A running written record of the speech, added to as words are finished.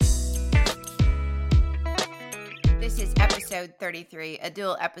This is episode 33, a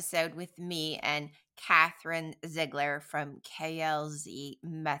dual episode with me and Catherine Ziegler from KLZ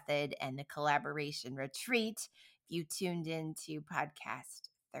Method and the Collaboration Retreat. If you tuned into podcast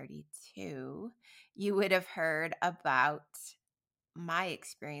 32, you would have heard about my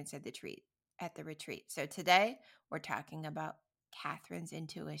experience at the retreat. So today we're talking about Catherine's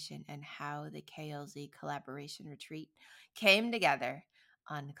intuition and how the KLZ Collaboration Retreat came together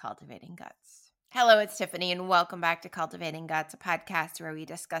on Cultivating Guts. Hello, it's Tiffany, and welcome back to Cultivating Guts, a podcast where we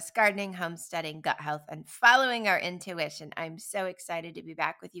discuss gardening, homesteading, gut health, and following our intuition. I'm so excited to be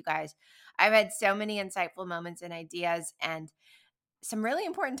back with you guys. I've had so many insightful moments and ideas and some really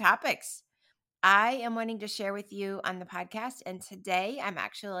important topics I am wanting to share with you on the podcast. And today I'm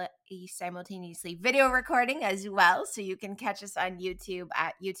actually simultaneously video recording as well. So you can catch us on YouTube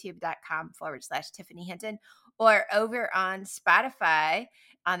at youtube.com/Tiffany Hinton or over on Spotify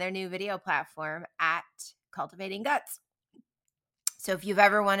on their new video platform at Cultivating Guts. So if you've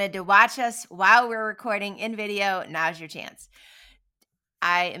ever wanted to watch us while we're recording in video, now's your chance.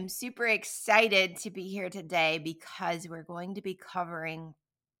 I am super excited to be here today because we're going to be covering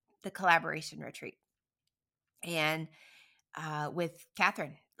the collaboration retreat and with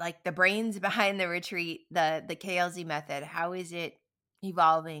Catherine, like the brains behind the retreat, the KLZ method. How is it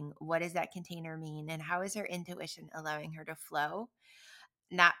evolving? What does that container mean? And how is her intuition allowing her to flow,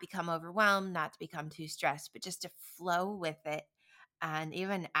 not become overwhelmed, not to become too stressed, but just to flow with it? And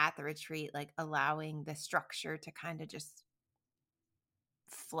even at the retreat, like allowing the structure to kind of just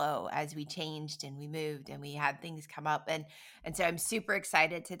flow as we changed and we moved and we had things come up. And so I'm super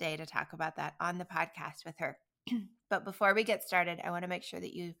excited today to talk about that on the podcast with her. But before we get started, I want to make sure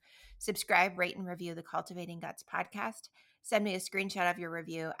that you subscribe, rate, and review the Cultivating Guts podcast. Send me a screenshot of your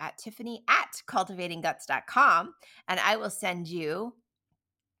review at tiffany@cultivatingguts.com, and I will send you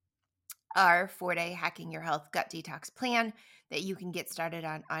our 4-day Hacking Your Health Gut Detox plan that you can get started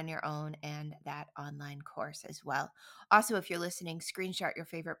on your own, and that online course as well. Also, if you're listening, screenshot your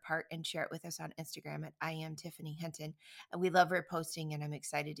favorite part and share it with us on Instagram at I am Tiffany Hinton. And we love reposting, and I'm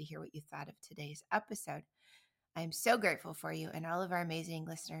excited to hear what you thought of today's episode. I'm so grateful for you and all of our amazing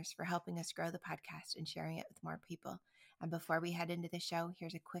listeners for helping us grow the podcast and sharing it with more people. And before we head into the show,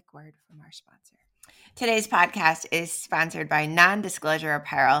 here's a quick word from our sponsor. Today's podcast is sponsored by Non-Disclosure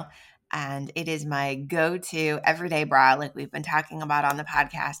Apparel, and it is my go-to everyday bra, like we've been talking about on the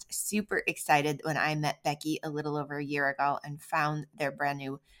podcast. Super excited when I met Becky a little over a year ago and found their brand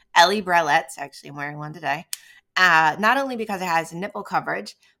new Ellie bralettes. Actually, I'm wearing one today. Not only because it has nipple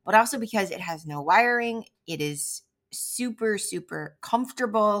coverage, but also because it has no wiring. It is super, super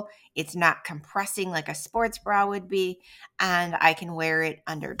comfortable. It's not compressing like a sports bra would be. And I can wear it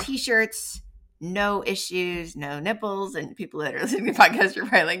under t-shirts, no issues, no nipples. And people that are listening to the podcast are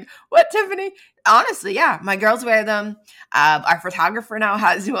probably like, what, Tiffany? Honestly, yeah, my girls wear them. Our photographer now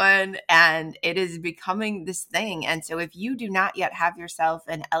has one, and it is becoming this thing. And so if you do not yet have yourself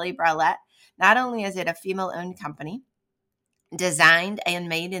an Ellie bralette, not only is it a female-owned company, designed and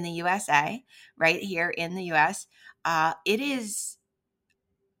made in the USA, right here in the US, it is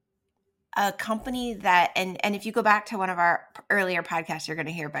a company that, and if you go back to one of our earlier podcasts, you're going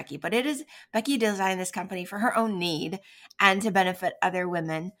to hear Becky, but Becky designed this company for her own need and to benefit other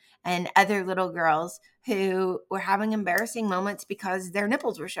women and other little girls who were having embarrassing moments because their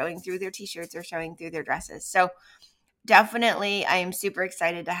nipples were showing through their t-shirts or showing through their dresses. So definitely, I am super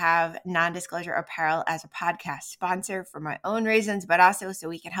excited to have Non-Disclosure Apparel as a podcast sponsor for my own reasons, but also so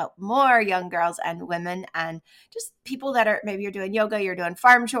we can help more young girls and women and just people that are, maybe you're doing yoga, you're doing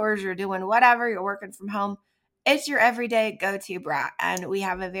farm chores, you're doing whatever, you're working from home. It's your everyday go-to bra. And we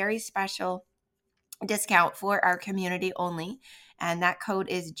have a very special discount for our community only. And that code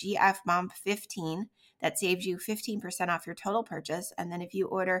is GFMOM15. That saves you 15% off your total purchase. And then if you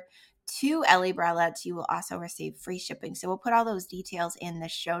order 2 Ellie bralettes, you will also receive free shipping. So we'll put all those details in the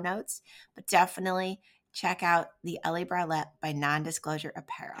show notes, but definitely check out the Ellie bralette by Non-Disclosure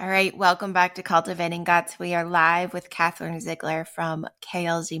Apparel. All right, welcome back to Cultivating Guts. We are live with Catherine Ziegler from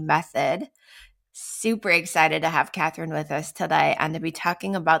KLZ Method. Super excited to have Catherine with us today and to be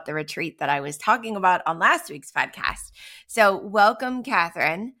talking about the retreat that I was talking about on last week's podcast. So welcome,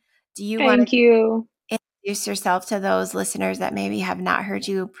 Catherine. Do you want to introduce yourself to those listeners that maybe have not heard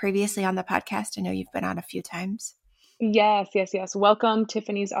you previously on the podcast? I know you've been on a few times. Yes. Welcome,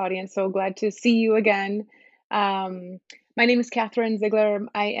 Tiffany's audience. So glad to see you again. My name is Catherine Ziegler.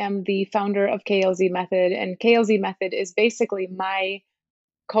 I am the founder of KLZ Method, and KLZ Method is basically my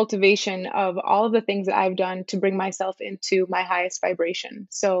cultivation of all of the things that I've done to bring myself into my highest vibration.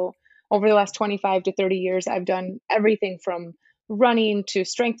 So over the last 25 to 30 years, I've done everything from running to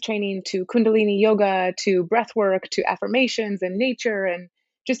strength training to Kundalini yoga to breath work to affirmations and nature and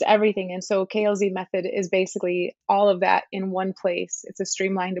just everything. And so KLZ method is basically all of that in one place. It's a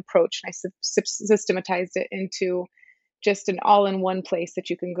streamlined approach. I systematized it into just an all-in-one place that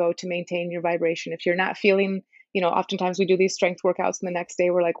you can go to maintain your vibration. If you're not feeling, oftentimes we do these strength workouts and the next day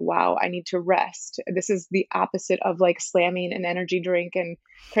we're like, wow, I need to rest. This is the opposite of like slamming an energy drink and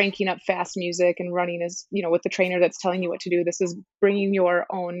cranking up fast music and running with the trainer that's telling you what to do. This is bringing your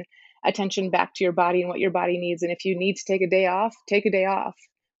own attention back to your body and what your body needs. And if you need to take a day off, take a day off.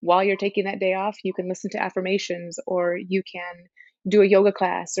 While you're taking that day off, you can listen to affirmations, or you can do a yoga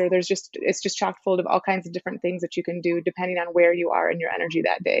class, or it's just chock full of all kinds of different things that you can do depending on where you are in your energy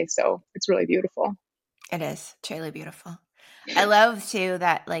that day. So it's really beautiful. It is truly beautiful. I love too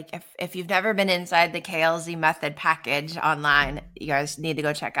that, like, if you've never been inside the KLZ method package online, you guys need to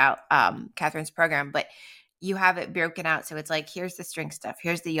go check out Catherine's program. But you have it broken out, so it's like, here's the strength stuff,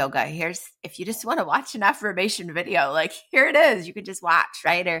 here's the yoga, here's, if you just want to watch an affirmation video, like, here it is, you can just watch,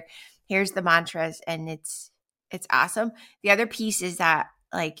 right? Or here's the mantras, and it's awesome. The other piece is that,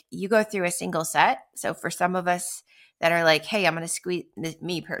 like, you go through a single set. So for some of us that are like, hey, I'm going to squeeze this,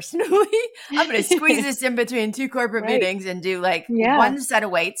 me personally, I'm going to squeeze this in between two corporate Right. meetings and do like one set of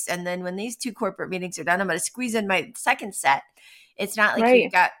weights. And then when these two corporate meetings are done, I'm going to squeeze in my second set. It's not like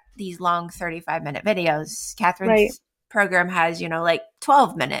you've got these long 35-minute videos. Catherine's program has, like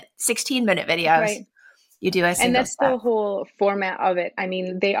 12-minute, 16-minute videos. Right. You do a single And that's set. the whole format of it. I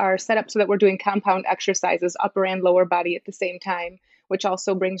mean, they are set up so that we're doing compound exercises, upper and lower body at the same time, which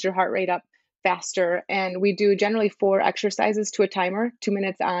also brings your heart rate up faster. And we do generally 4 exercises to a timer, 2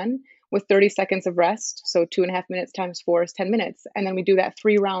 minutes on with 30 seconds of rest. So 2.5 minutes times 4 is 10 minutes. And then we do that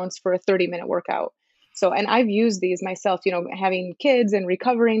 3 rounds for a 30-minute workout. So, and I've used these myself, having kids and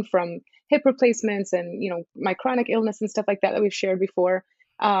recovering from hip replacements and, my chronic illness and stuff like that we've shared before.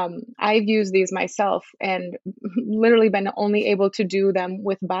 I've used these myself and literally been only able to do them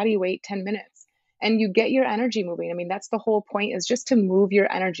with body weight 10 minutes. And you get your energy moving. I mean, that's the whole point, is just to move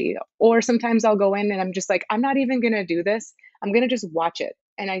your energy. Or sometimes I'll go in and I'm just like, I'm not even going to do this. I'm going to just watch it.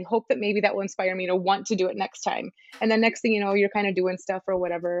 And I hope that maybe that will inspire me to want to do it next time. And then next thing you know, you're kind of doing stuff or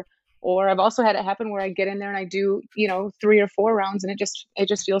whatever. Or I've also had it happen where I get in there and I do, 3 or 4 rounds and it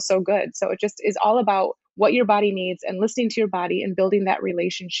just feels so good. So it just is all about what your body needs and listening to your body and building that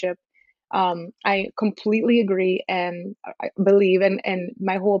relationship. I completely agree and I believe, and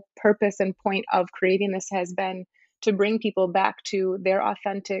my whole purpose and point of creating this has been to bring people back to their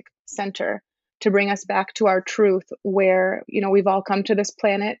authentic center, to bring us back to our truth, where, we've all come to this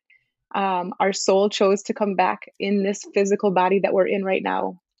planet. Our soul chose to come back in this physical body that we're in right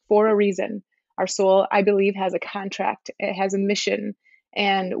now for a reason. Our soul, I believe, has a contract. It has a mission.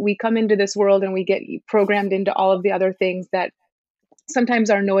 And we come into this world and we get programmed into all of the other things that sometimes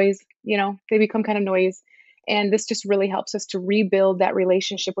are noise, they become kind of noise. And this just really helps us to rebuild that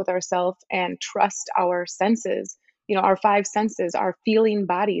relationship with ourselves and trust our senses, our 5 senses, our feeling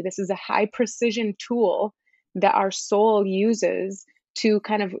body. This is a high precision tool that our soul uses to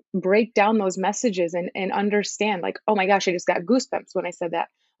kind of break down those messages and understand, like, oh my gosh, I just got goosebumps when I said that.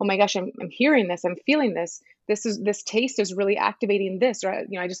 Oh my gosh, I'm hearing this, I'm feeling this. This taste is really activating this, or,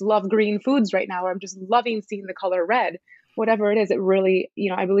 I just love green foods right now, or I'm just loving seeing the color red. Whatever it is, it really,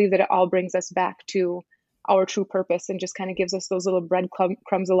 I believe that it all brings us back to our true purpose and just kind of gives us those little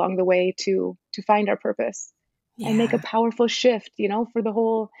breadcrumbs along the way to find our purpose and make a powerful shift, for the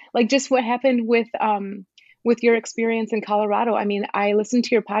whole, like just what happened with your experience in Colorado. I mean, I listened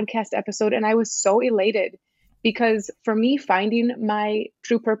to your podcast episode and I was so elated because for me, finding my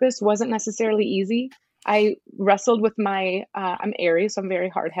true purpose wasn't necessarily easy. I wrestled with I'm Aries, so I'm very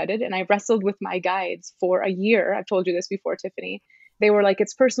hard-headed, and I wrestled with my guides for a year. I've told you this before, Tiffany. They were like,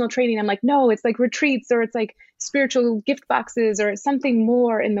 it's personal training. I'm like, no, it's like retreats, or it's like spiritual gift boxes, or it's something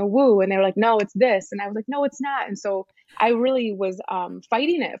more in the woo. And they were like, no, it's this. And I was like, no, it's not. And so I really was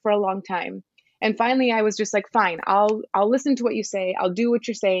fighting it for a long time. And finally, I was just like, fine, I'll listen to what you say. I'll do what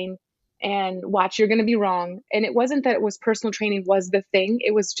you're saying and watch, you're going to be wrong. And it wasn't that it was personal training was the thing.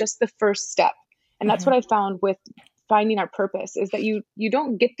 It was just the first step. And that's what I found with finding our purpose, is that you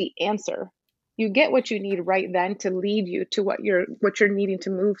don't get the answer. You get what you need right then to lead you to what you're needing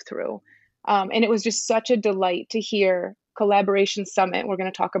to move through. And it was just such a delight to hear Collaboration Summit. We're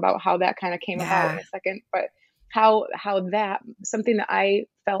going to talk about how that kind of came about in a second, but how that, something that I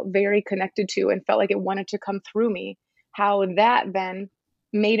felt very connected to and felt like it wanted to come through me, how that then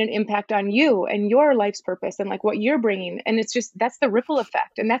made an impact on you and your life's purpose and like what you're bringing. And it's just, that's the ripple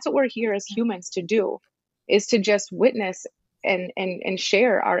effect. And that's what we're here as humans to do, is to just witness and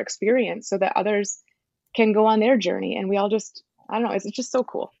share our experience so that others can go on their journey. And we all just, I don't know. It's just so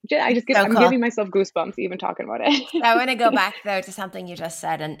cool. It's so I'm cool. giving myself goosebumps even talking about I want to go it. back though to something you just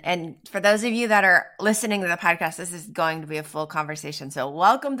said, and for those of you that are listening to the podcast, this is going to be a full conversation. So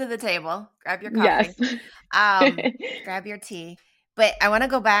welcome to the table. Grab your Yes. coffee, grab your tea. But I want to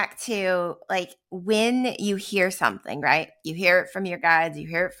go back to like when you hear something, right? You hear it from your guides, you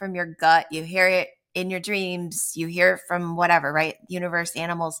hear it from your gut, you hear it in your dreams, you hear it from whatever, right? Universe,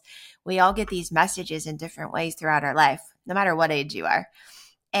 animals. We all get these messages in different ways throughout our life, no matter what age you are.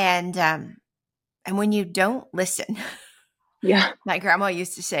 And when you don't listen, Yeah. my grandma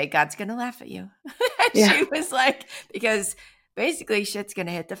used to say, God's going to laugh at you. And Yeah. she was like, because basically shit's going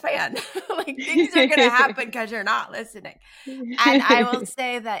to hit the fan. Like things are going to happen because you're not listening. And I will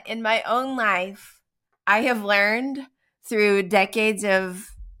say that in my own life, I have learned through decades of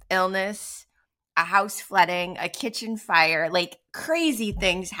illness, a house flooding, a kitchen fire, like crazy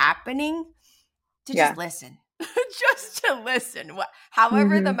things happening, to just Yeah. listen. Just to listen.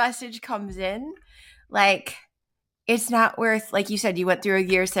 However the Hmm. message comes in, like it's not worth, like you said, you went through a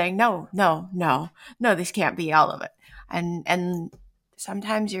year saying no, no, no, no, this can't be all of it. And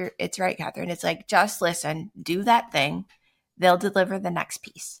sometimes it's right, Catherine. It's like, just listen, do that thing. They'll deliver the next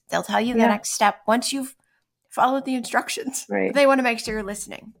piece. They'll tell you the Yeah. next step once you've followed the instructions. But Right. they want to make sure you're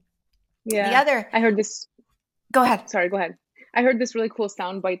listening. The Yeah. other, I heard this. go Oh, ahead. sorry, go ahead. I heard this really cool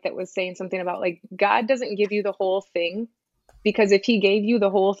sound bite that was saying something about like God doesn't give you the whole thing, because if he gave you the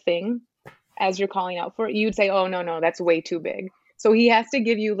whole thing as you're calling out for it, you'd say, "Oh no, no, that's way too big." So he has to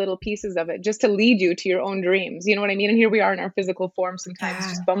give you little pieces of it just to lead you to your own dreams. You know what I mean? And here we are in our physical form sometimes Yeah.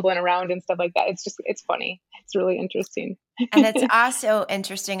 just bumbling around and stuff like that. It's funny. It's really interesting. And it's also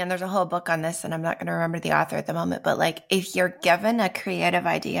interesting, and there's a whole book on this, and I'm not going to remember the author at the moment, but like if you're given a creative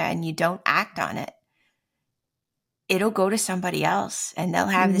idea and you don't act on it, it'll go to somebody else and they'll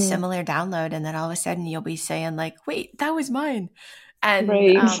have the Hmm. similar download. And then all of a sudden you'll be saying like, wait, that was mine. And,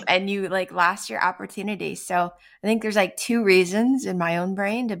 Right. and you like lost your opportunity. So I think there's like two reasons in my own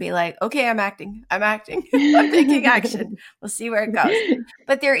brain to be like, okay, I'm acting, I'm taking action. We'll see where it goes.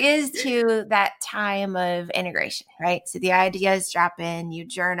 But there is too that time of integration, right? So the ideas drop in, you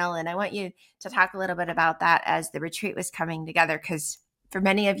journal, and I want you to talk a little bit about that as the retreat was coming together. Because for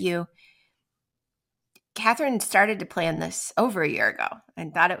many of you, Catherine started to plan this over a year ago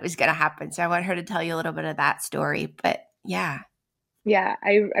and thought it was going to happen. So I want her to tell you a little bit of that story. But yeah. Yeah,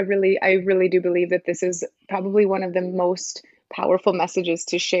 I really do believe that this is probably one of the most powerful messages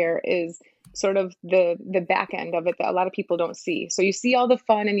to share, is sort of the back end of it that a lot of people don't see. So you see all the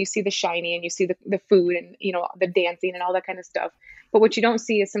fun and you see the shiny and you see the food and the dancing and all that kind of stuff. But what you don't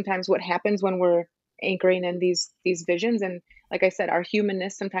see is sometimes what happens when we're anchoring in these visions. And like I said, our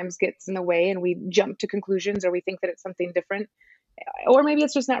humanness sometimes gets in the way and we jump to conclusions, or we think that it's something different, or maybe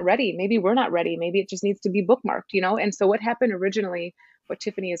it's just not ready. Maybe we're not ready. Maybe it just needs to be bookmarked. And so what happened originally, what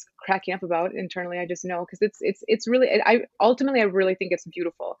Tiffany is cracking up about internally, I just know, because it's really, I really think it's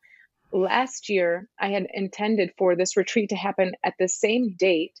beautiful. Last year, I had intended for this retreat to happen at the same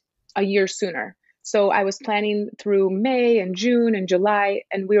date a year sooner. So I was planning through May and June and July,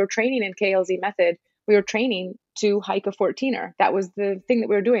 and we were training in KLZ method. We were training to hike a 14er. That was the thing that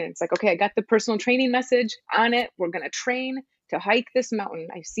we were doing. It's like, okay, I got the personal training message on it. We're going to train to hike this mountain.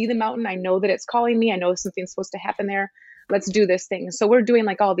 I see the mountain. I know that it's calling me. I know something's supposed to happen there. Let's do this thing. So we're doing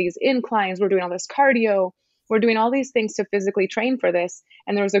like all these inclines. We're doing all this cardio. We're doing all these things to physically train for this.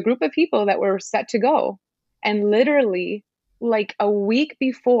 And there was a group of people that were set to go. And literally, like a week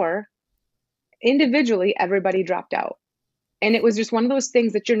before, individually, everybody dropped out. And it was just one of those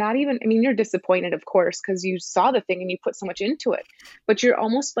things that you're not even, I mean, you're disappointed, of course, because you saw the thing and you put so much into it, but you're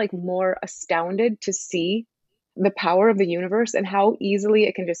almost like more astounded to see the power of the universe and how easily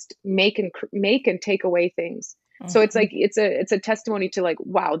it can just make and take away things. So it's Mhm. like, it's a testimony to like,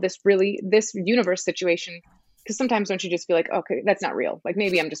 wow, this universe situation. Because sometimes don't you just feel like, okay, that's not real. Like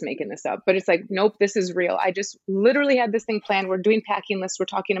maybe I'm just making this up, but it's like, nope, this is real. I just literally had this thing planned. We're doing packing lists. We're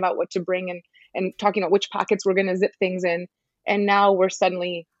talking about what to bring and talking about which pockets we're going to zip things in. And now we're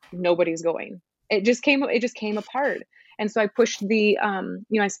suddenly nobody's going. It just came apart. And so I pushed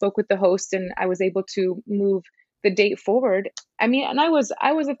I spoke with the host and I was able to move the date forward. I mean, and I was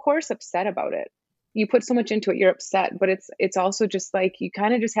of course upset about it. You put so much into it, you're upset, but it's also just like you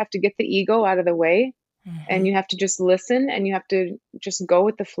kind of just have to get the ego out of the way, and Mhm. you have to just listen and you have to just go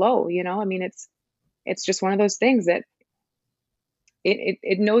with the flow. I mean, it's just one of those things that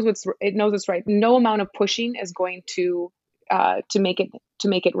it knows what's right. No amount of pushing is going to make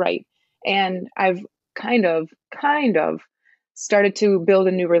it right. And I've kind of started to build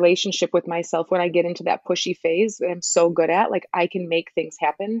a new relationship with myself when I get into that pushy phase that I'm so good at. Like I can make things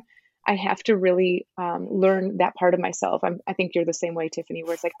happen. I have to really learn that part of myself. I think you're the same way, Tiffany,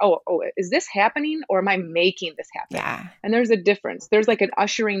 where it's like, oh, is this happening or am I making this happen? Yeah. And there's a difference. There's like an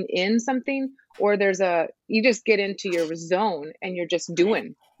ushering in something, or you just get into your zone and you're just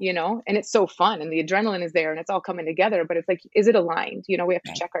doing, and it's so fun and the adrenaline is there and it's all coming together. But it's like, is it aligned? We have to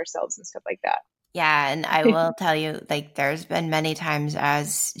Right. check ourselves and stuff like that. Yeah, and I will tell you, like, there's been many times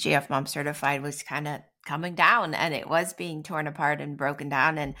as GF Mom Certified was kind of coming down and it was being torn apart and broken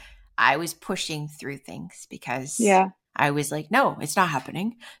down. And I was pushing through things because Yeah, I was like, no, it's not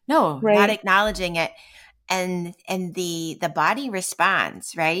happening. No, not right. acknowledging it. And the body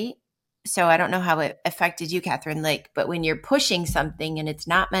responds, right? So I don't know how it affected you, Catherine, like, but when you're pushing something and it's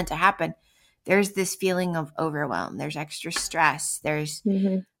not meant to happen, there's this feeling of overwhelm. There's extra stress. There's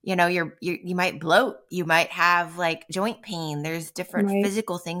Hmm. you might bloat, you might have like joint pain, there's different Right.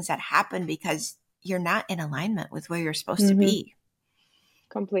 physical things that happen because you're not in alignment with where you're supposed to Hmm. be.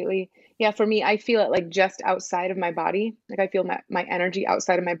 Completely. Yeah, for me, I feel it like just outside of my body. Like I feel my energy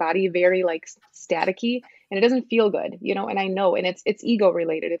outside of my body very like staticky, and it doesn't feel good, and I know, and it's ego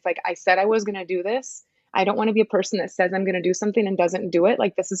related. It's like I said I was going to do this. I don't want to be a person that says I'm going to do something and doesn't do it.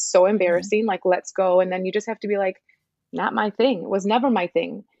 Like this is so Mhm. embarrassing. Like let's go, and then you just have to be like not my thing. It was never my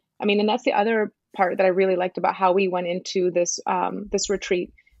thing. I mean, and that's the other part that I really liked about how we went into this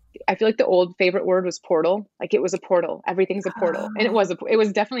retreat. I feel like the old favorite word was portal. Like it was a portal. Everything's a portal. And Oh, it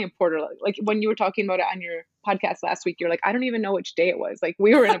was definitely a portal. Like when you were talking about it on your podcast last week, you're like, I don't even know which day it was. Like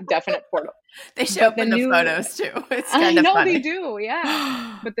we were in a definite portal. they show But up the in the new photos too. It's I kind of know they funny. do,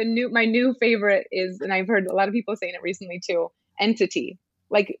 yeah. But my new favorite is, and I've heard a lot of people saying it recently too, entity.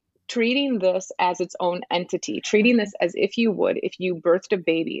 Like treating this as its own entity, treating this as if you would if you birthed a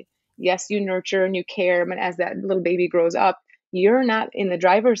baby. Yes, you nurture and you care, but as that little baby grows up, you're not in the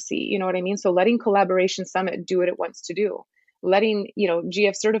driver's seat. You know what I mean? So letting Collaboration Summit do what it wants to do, letting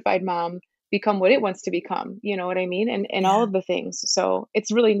GF Certified Mom become what it wants to become. You know what I mean? And all Yeah, of the things. So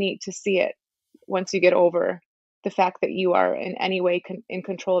it's really neat to see it once you get over the fact that you are in any way in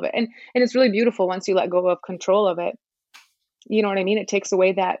control of it. And it's really beautiful once you let go of control of it. You know what I mean? It takes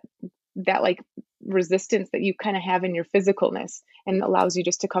away that like resistance that you kind of have in your physicalness and allows you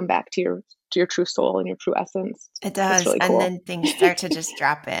just to come back to your true soul and your true essence. it It's does. really And cool. then things start to just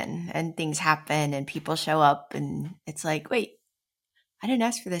drop in and things happen and people show up and it's like, wait, I didn't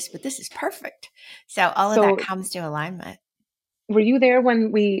ask for this, but this is perfect. So all of that So comes to alignment. were you there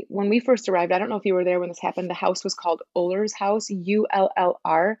when we first arrived? I don't know if you were there when this happened. The house was called Uller's house,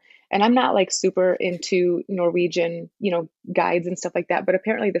 Ullr. And I'm not like super into Norwegian, guides and stuff like that, but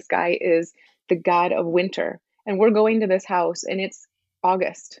apparently this guy is the god of winter. And we're going to this house and it's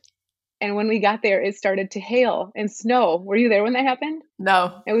August. And when we got there, it started to hail and snow. Were you there when that happened?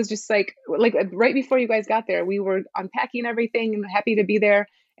 No. It was just like right before you guys got there, we were unpacking everything and happy to be there.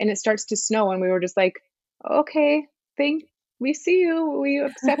 And it starts to snow, and we were just like, okay, thank we see you. We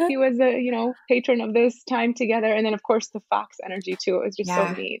accept you as a patron of this time together. And then of course the fox energy too. It was just so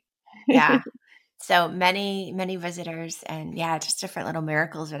Yeah. neat. Yeah. So many, many visitors and yeah, just different little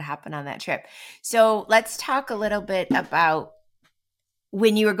miracles would happen on that trip. So let's talk a little bit about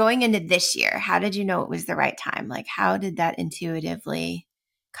when you were going into this year. How did you know it was the right time? Like, how did that intuitively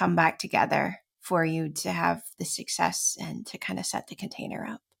come back together for you to have the success and to kind of set the container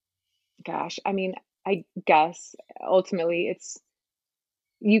up? Gosh, I mean, I guess ultimately it's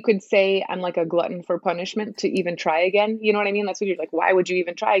you could say I'm like a glutton for punishment to even try again. You know what I mean? That's what you're like, why would you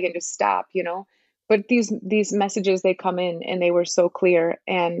even try again? Just stop. But these messages they come in and they were so clear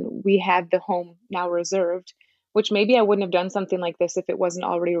and we had the home now reserved, which maybe I wouldn't have done something like this if it wasn't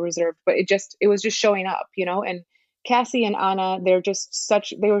already reserved, but it was just showing up. And Cassie and Anna, they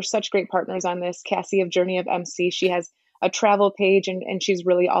were such great partners on this. Cassie of Journey of MC, she has a travel page and she's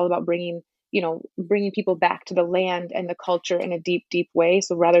really all about bringing people back to the land and the culture in a deep, deep way.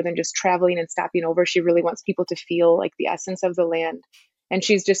 So rather than just traveling and stopping over, she really wants people to feel like the essence of the land. And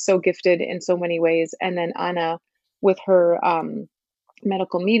she's just so gifted in so many ways. And then Anna, with her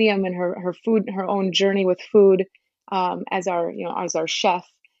medical medium and her food, her own journey with food, as our chef,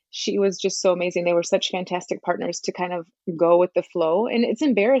 she was just so amazing. They were such fantastic partners to kind of go with the flow. And it's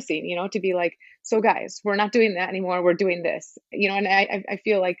embarrassing, to be like, so guys, we're not doing that anymore. We're doing this. And I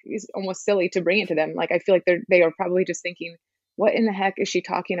feel like it's almost silly to bring it to them. Like I feel like they are probably just thinking, what in the heck is she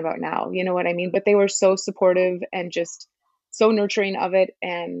talking about now? You know what I mean? But they were so supportive and just so nurturing of it,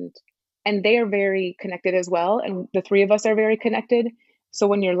 and they are very connected as well. And the three of us are very connected. So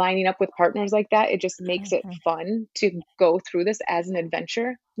when you're lining up with partners like that, it just makes it Mhm. fun to go through this as an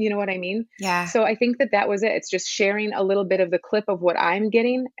adventure. You know what I mean? Yeah. So I think that was it. It's just sharing a little bit of the clip of what I'm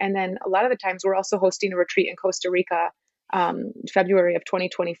getting. And then a lot of the times we're also hosting a retreat in Costa Rica February of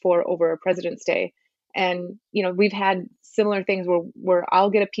 2024 over President's Day. And, we've had similar things where I'll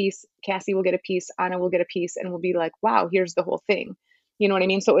get a piece, Cassie will get a piece, Anna will get a piece, and we'll be like, wow, here's the whole thing. You know what I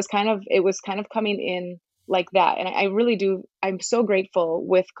mean? So it was kind of coming in like that. And I really do, I'm so grateful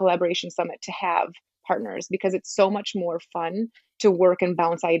with Collaboration Summit to have partners, because it's so much more fun to work and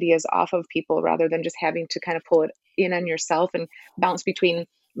bounce ideas off of people rather than just having to kind of pull it in on yourself and bounce between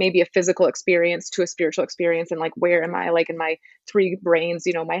maybe a physical experience to a spiritual experience, and like, where am I, like, in my three brains,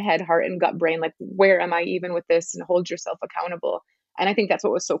 my head, heart, and gut brain, like, where am I even with this, and hold yourself accountable. And I think that's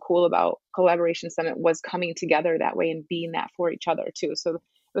what was so cool about Collaboration Summit, was coming together that way and being that for each other too. So it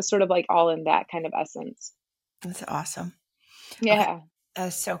was sort of like all in that kind of essence. That's awesome. Okay. Yeah.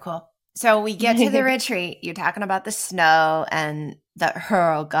 That's so cool. So we get to the retreat. You're talking about the snow and the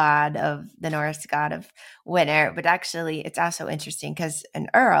Hurl god of the Norse god of winter. But actually, it's also interesting because an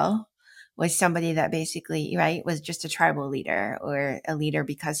Earl was somebody that basically, right, was just a tribal leader, or a leader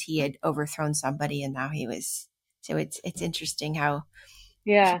because he had overthrown somebody and now he was. So it's interesting how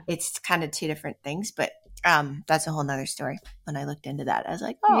Yeah. it's kind of two different things. But that's a whole nother story. When I looked into that, I was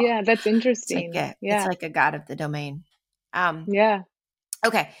like, oh, Yeah, that's interesting. it's Yeah. like a god of the domain. Yeah.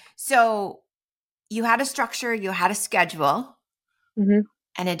 Okay, so you had a structure, you had a schedule, Hmm.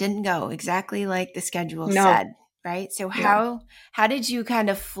 and it didn't go exactly like the schedule No. said, right? So Yeah. how did you kind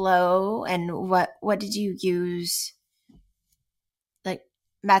of flow, and what did you use, like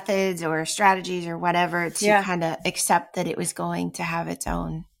methods or strategies or whatever, to Yeah. kind of accept that it was going to have its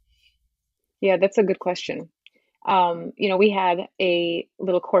own? Yeah, that's a good question. We had a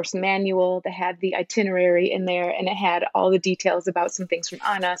little course manual that had the itinerary in there, and it had all the details about some things from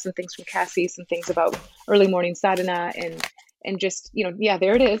Anna, some things from Cassie, some things about early morning sadhana, and just, yeah,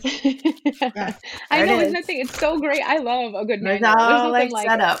 there it is. Yeah, I there it know, isn't is. that thing? It's so great. I love a good It's manual. There's all nothing like like,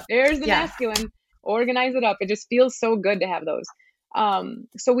 set up. there's the Yeah. masculine, organize it up. It just feels so good to have those.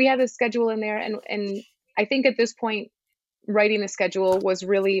 So we had a schedule in there, and I think at this point, writing the schedule was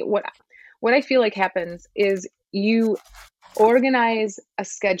really what I feel like happens is you organize a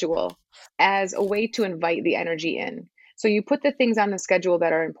schedule as a way to invite the energy in. So you put the things on the schedule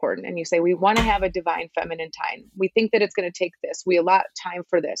that are important, and you say, we want to have a divine feminine time. We think that it's going to take this. We allot time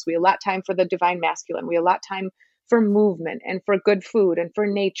for this. We allot time for the divine masculine. We allot time for movement and for good food and for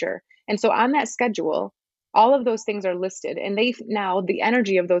nature. And so on that schedule, all of those things are listed, and now the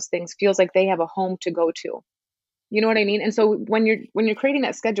energy of those things feels like they have a home to go to. You know what I mean? And so when you're creating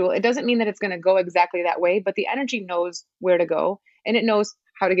that schedule, it doesn't mean that it's going to go exactly that way, but the energy knows where to go, and it knows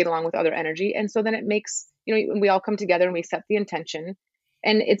how to get along with other energy. And so then it makes, we all come together and we set the intention.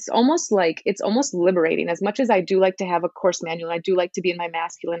 And it's almost liberating. As much as I do like to have a course manual, I do like to be in my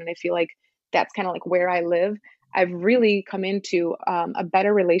masculine, and I feel like that's kind of like where I live. I've really come into a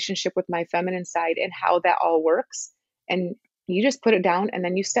better relationship with my feminine side and how that all works. And you just put it down, and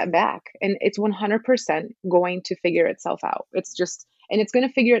then you step back, and it's 100% going to figure itself out. And it's going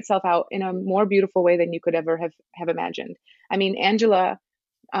to figure itself out in a more beautiful way than you could ever have imagined. I mean, Angela,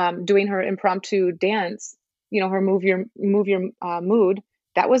 doing her impromptu dance, her move your mood,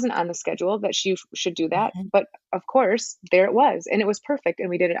 that wasn't on the schedule that she should do that. Mhm. But of course, there it was, and it was perfect. And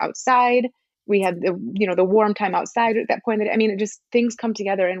we did it outside. We had the warm time outside at that point. I mean, it just, things come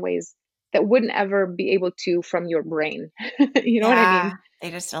together in ways that wouldn't ever be able to from your brain. You know what I mean? Yeah,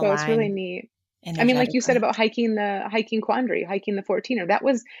 they just So it's really align neat. I mean, like you said energetically. about hiking quandary, hiking the 14er. That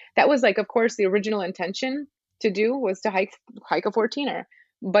was like, of course, the original intention to do was to hike a 14er,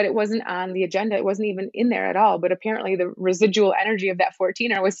 but it wasn't on the agenda. It wasn't even in there at all. But apparently, the residual energy of that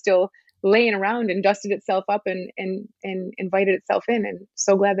 14er was still laying around and dusted itself up and invited itself in. And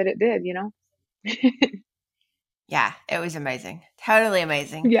so glad that it did. Yeah, it was amazing. Totally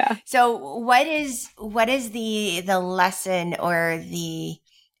amazing. Yeah. So what is the lesson, or the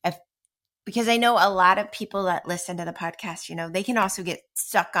if, because I know a lot of people that listen to the podcast, they can also get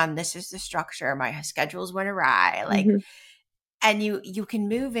stuck on, this is the structure, my schedules went awry, like, Hmm. and you can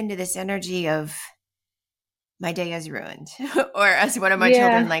move into this energy of, my day is ruined. Or as one of my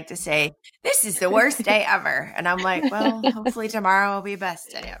children Yeah. like to say, this is the worst day ever. And I'm like, well, hopefully tomorrow will be best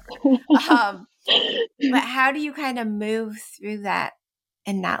day ever. But how do you kind of move through that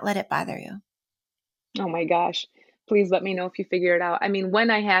and not let it bother you? Oh my gosh. Please let me know if you figure it out. I mean, when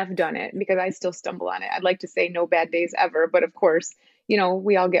I have done it, because I still stumble on it. I'd like to say no bad days ever, but of course,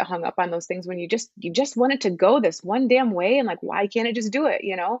 we all get hung up on those things when you just want it to go this one damn way, and like, why can't it just do it?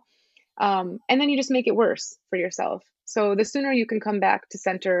 And then you just make it worse for yourself. So the sooner you can come back to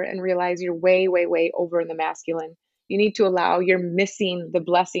center and realize you're way, way, way over in the masculine, you need to allow you're missing the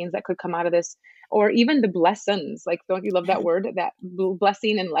blessings that could come out of this, or even the blessings. Like, don't you love that word, that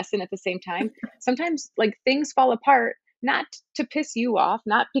blessing and lesson at the same time? Sometimes, like, things fall apart not to piss you off,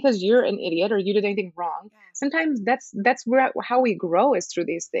 not because you're an idiot or you did anything wrong. Sometimes that's where how we grow is through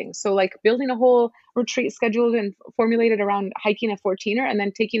these things. So like building a whole retreat scheduled and formulated around hiking a 14er and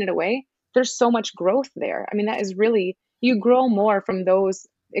then taking it away, there's so much growth there. I mean, that is really, you grow more from those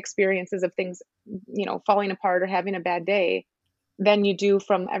experiences of things, falling apart or having a bad day than you do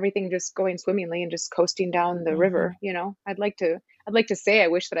from everything just going swimmingly and just coasting down the Mm-hmm. river. I'd like to say I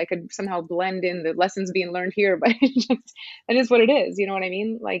wish that I could somehow blend in the lessons being learned here, but it is what it is. You know what I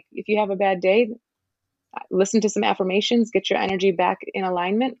mean? Like if you have a bad day, listen to some affirmations, get your energy back in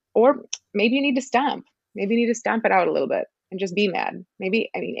alignment, or maybe you need to stomp. Maybe you need to stomp it out a little bit and just be mad.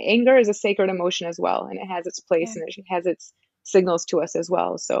 Maybe, I mean, anger is a sacred emotion as well, and it has its place and it has its signals to us as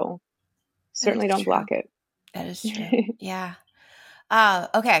well. So certainly That's don't true. block it. That is true. Yeah.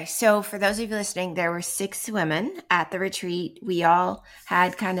 Okay, so for those of you listening, there were 6 women at the retreat. We all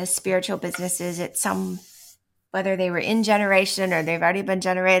had kind of spiritual businesses at some, whether they were in generation or they've already been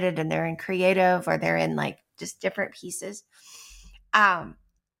generated and they're in creative or they're in like just different pieces.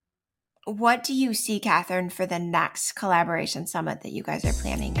 What do you see, Catherine, for the next collaboration summit that you guys are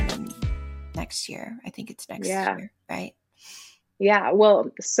planning in next year? I think it's next Yeah. year, right? Yeah,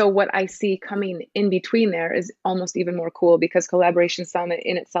 well, so what I see coming in between there is almost even more cool because Collaboration Summit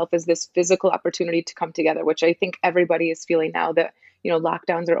in itself is this physical opportunity to come together, which I think everybody is feeling now that,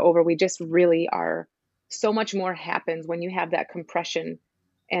 lockdowns are over. We just really are, so much more happens when you have that compression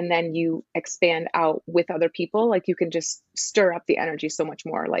and then you expand out with other people. Like you can just stir up the energy so much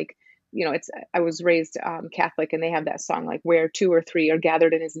more. Like, I was raised Catholic and they have that song, like where two or three are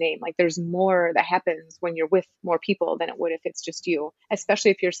gathered in his name. Like there's more that happens when you're with more people than it would if it's just you,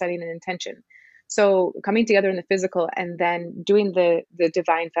 especially if you're setting an intention. So coming together in the physical and then doing the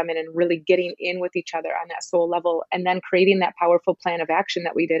divine feminine, really getting in with each other on that soul level, and then creating that powerful plan of action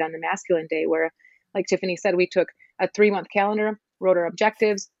that we did on the masculine day, where, like Tiffany said, we took a 3-month calendar, wrote our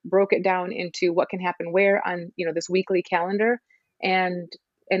objectives, broke it down into what can happen where on, this weekly calendar, and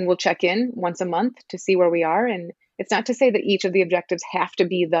we'll check in once a month to see where we are. And it's not to say that each of the objectives have to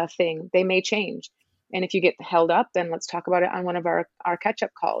be the thing. They may change. And if you get held up, then let's talk about it on one of our catch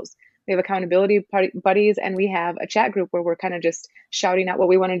up calls. We have accountability buddies, and we have a chat group where we're kind of just shouting out what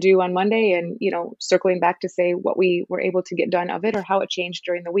we want to do on Monday and, circling back to say what we were able to get done of it or how it changed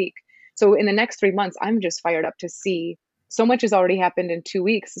during the week. So in the next 3 months, I'm just fired up to see, so much has already happened in 2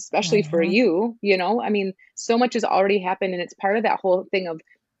 weeks, especially for Mm-hmm. I mean, so much has already happened. And it's part of that whole thing of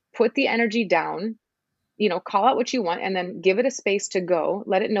put the energy down, call out what you want and then give it a space to go.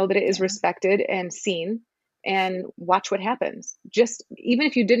 Let it know that it is Yeah. respected and seen, and watch what happens. Just even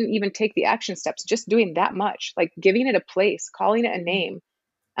if you didn't even take the action steps, just doing that much, like giving it a place, calling it a name,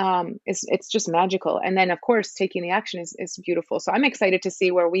 it's just magical. And then of course taking the action is beautiful. So I'm excited to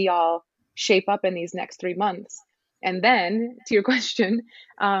see where we all shape up in these next 3 months. And then to your question,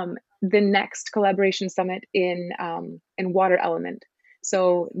 the next collaboration summit in water element.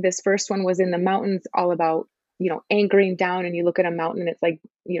 So this first one was in the mountains, all about, anchoring down, and you look at a mountain, it's like,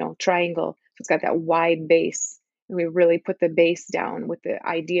 triangle. So it's got that wide base. And we really put the base down with the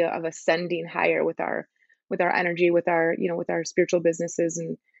idea of ascending higher with our energy, with our spiritual businesses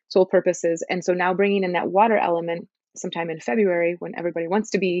and soul purposes. And so now bringing in that water element sometime in February when everybody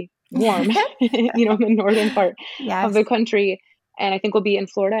wants to be warm, in the northern part of Yes. the country. And I think we'll be in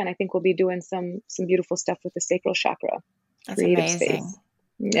Florida, and I think we'll be doing some beautiful stuff with the sacral chakra, That's creative space. amazing.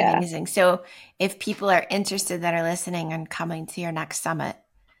 Yeah. Amazing. So if people are interested that are listening and coming to your next summit,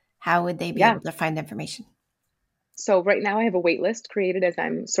 how would they be Yeah. able to find information? So right now I have a wait list created as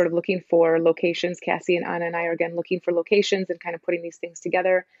I'm sort of looking for locations. Cassie and Anna and I are again looking for locations and kind of putting these things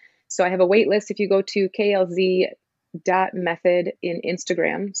together. So I have a wait list. If you go to klz.method in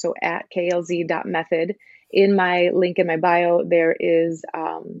Instagram, so at klz.method, in my link in my bio, there is,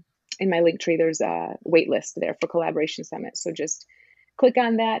 in my link tree, there's a wait list there for Collaboration Summit. So just click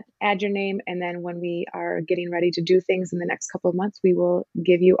on that, add your name, and then when we are getting ready to do things in the next couple of months, we will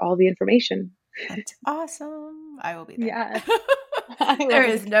give you all the information. That's awesome. I will be there. Yes. I There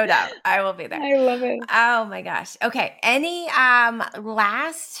love is it. no doubt. I will be there. I love it. Oh my gosh. Okay. Any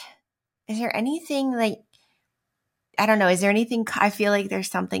last, is there anything like, I don't know, is there anything, I feel like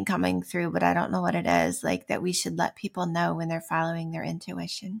there's something coming through, but I don't know what it is, like that we should let people know when they're following their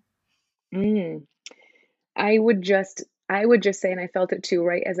intuition? Mm. I would just say, and I felt it too,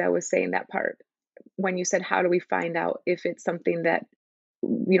 right as I was saying that part, when you said, how do we find out if it's something that,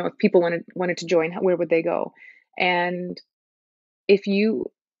 if people wanted to join, where would they go? And if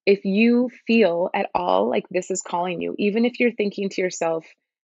you feel at all like this is calling you, even if you're thinking to yourself,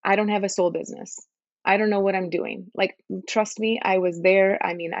 I don't have a soul business, I don't know what I'm doing. Like, trust me, I was there.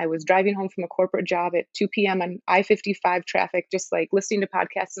 I mean, I was driving home from a corporate job at 2 p.m. on I-55 traffic, just like listening to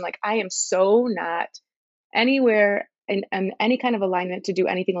podcasts. And like, I am so not anywhere in any kind of alignment to do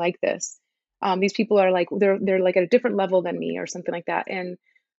anything like this. These people are like, they're like at a different level than me or something like that. And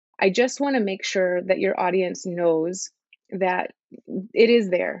I just want to make sure that your audience knows that it is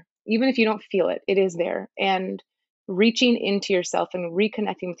there. Even if you don't feel it, it is there. And reaching into yourself and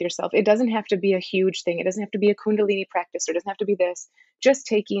reconnecting with yourself. It doesn't have to be a huge thing. It doesn't have to be a kundalini practice or it doesn't have to be this. Just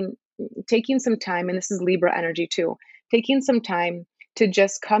taking some time, and this is Libra energy too, taking some time to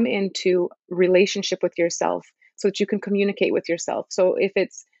just come into relationship with yourself so that you can communicate with yourself. So if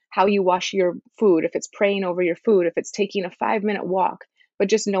it's how you wash your food, if it's praying over your food, if it's taking a 5-minute walk, but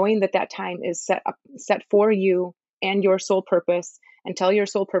just knowing that that time is set for you and your soul purpose, and tell your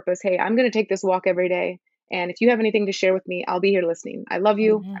soul purpose, hey, I'm going to take this walk every day, and if you have anything to share with me, I'll be here listening. I love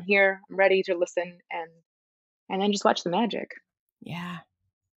you. Mhm. I'm here. I'm ready to listen, and then just watch the magic. Yeah,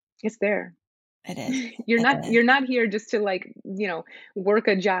 It's there. it is. You're It not is. you're not here just to like, work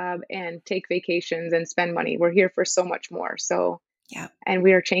a job and take vacations and spend money. We're here for so much more. So, Yeah. and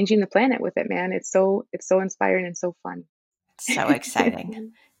we are changing the planet with it, man. It's so inspiring and so fun. So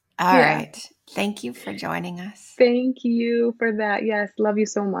exciting. All Yeah. right. Thank you for joining us. Thank you for that. Yes, love you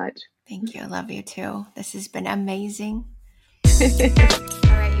so much. Thank you. I love you too. This has been amazing. All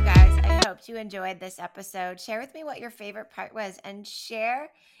right, you guys, I hope you enjoyed this episode. Share with me what your favorite part was and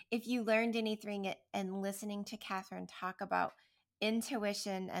share if you learned anything and listening to Catherine talk about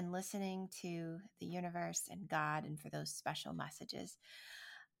intuition and listening to the universe and God and for those special messages.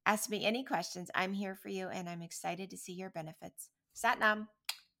 Ask me any questions. I'm here for you and I'm excited to see your benefits. Satnam.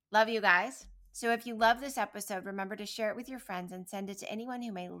 Love you guys. So if you love this episode, remember to share it with your friends and send it to anyone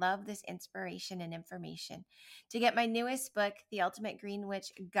who may love this inspiration and information. To get my newest book, The Ultimate Green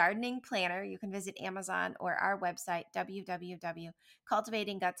Witch Gardening Planner, you can visit Amazon or our website,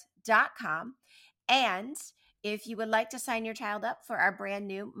 www.cultivatingguts.com. And if you would like to sign your child up for our brand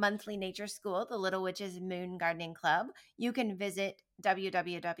new monthly nature school, the Little Witch's Moon Gardening Club, you can visit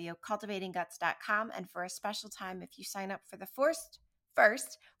www.cultivatingguts.com. And for a special time, if you sign up for the first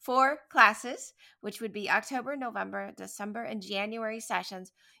 4 classes, which would be October, November, December, and January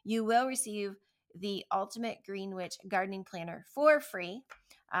sessions, you will receive the Ultimate Green Witch Gardening Planner for free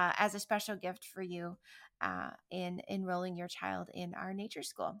as a special gift for you in enrolling your child in our nature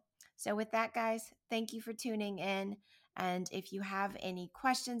school. So with that, guys, thank you for tuning in. And if you have any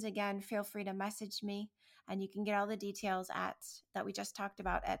questions, again, feel free to message me. And you can get all the details that we just talked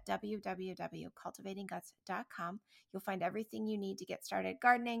about at www.cultivatingguts.com. You'll find everything you need to get started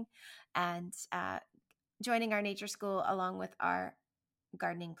gardening and joining our nature school along with our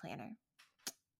gardening planner.